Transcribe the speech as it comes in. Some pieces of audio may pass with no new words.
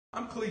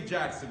I'm Clee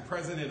Jackson,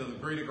 president of the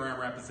Greater Grand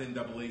Rapids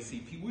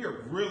NAACP. We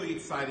are really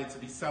excited to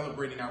be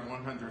celebrating our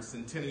 100th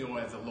centennial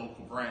as a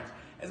local branch.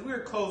 As we are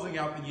closing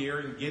out the year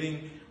and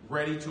getting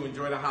ready to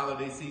enjoy the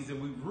holiday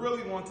season, we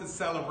really want to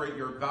celebrate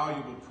your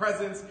valuable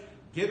presence,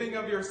 giving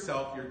of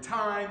yourself, your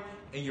time,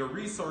 and your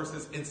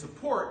resources in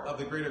support of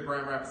the Greater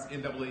Grand Rapids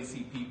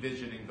NAACP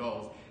vision and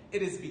goals.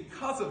 It is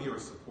because of your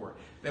support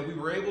that we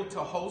were able to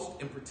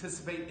host and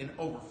participate in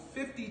over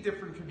 50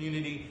 different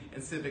community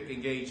and civic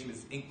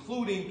engagements,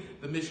 including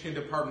the Michigan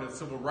Department of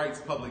Civil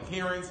Rights public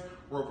hearings,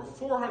 where over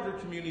 400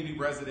 community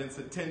residents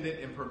attended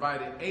and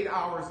provided 8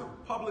 hours of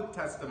public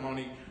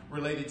testimony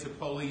related to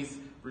police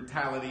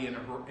brutality and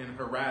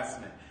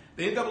harassment.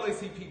 The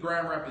NAACP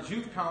Grand Rapids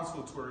Youth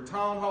Council toured a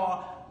town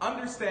hall,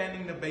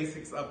 understanding the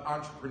basics of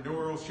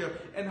entrepreneurship,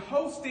 and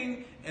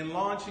hosting and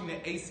launching the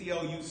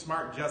ACLU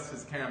Smart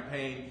Justice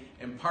campaign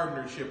in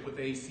partnership with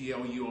the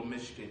ACLU of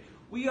Michigan.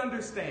 We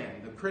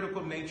understand the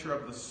critical nature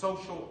of the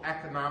social,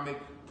 economic,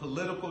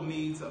 political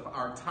needs of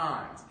our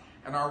times,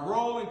 and our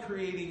role in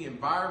creating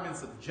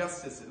environments of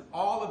justice in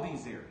all of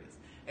these areas,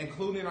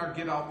 including our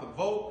Get Out the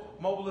Vote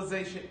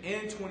mobilization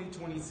and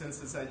 2020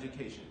 census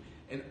education.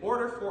 In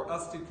order for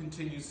us to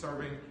continue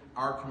serving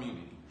our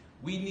community,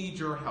 we need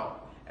your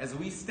help as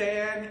we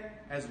stand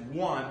as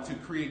one to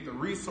create the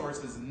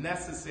resources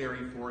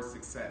necessary for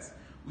success.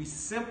 We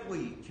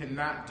simply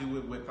cannot do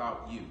it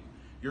without you.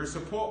 Your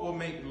support will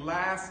make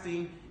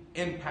lasting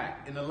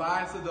impact in the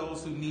lives of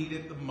those who need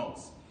it the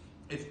most.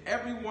 If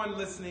everyone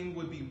listening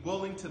would be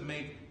willing to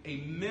make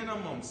a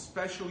minimum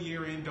special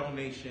year-end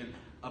donation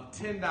of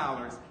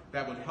 $10,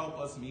 that would help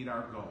us meet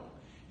our goal.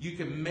 You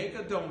can make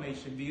a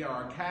donation via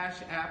our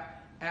CashApp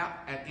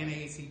at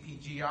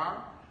NAACPGR,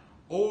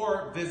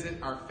 or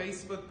visit our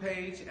Facebook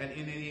page at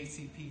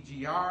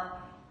NAACPGR,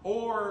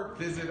 or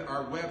visit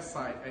our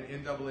website at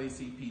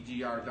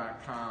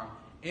NAACPGR.com,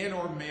 and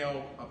or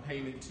mail a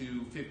payment to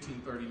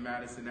 1530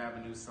 Madison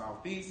Avenue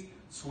Southeast,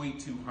 Suite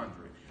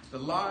 200. The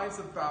lives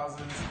of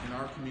thousands in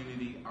our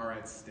community are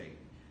at stake.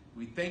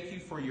 We thank you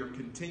for your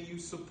continued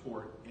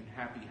support and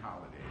happy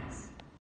holidays.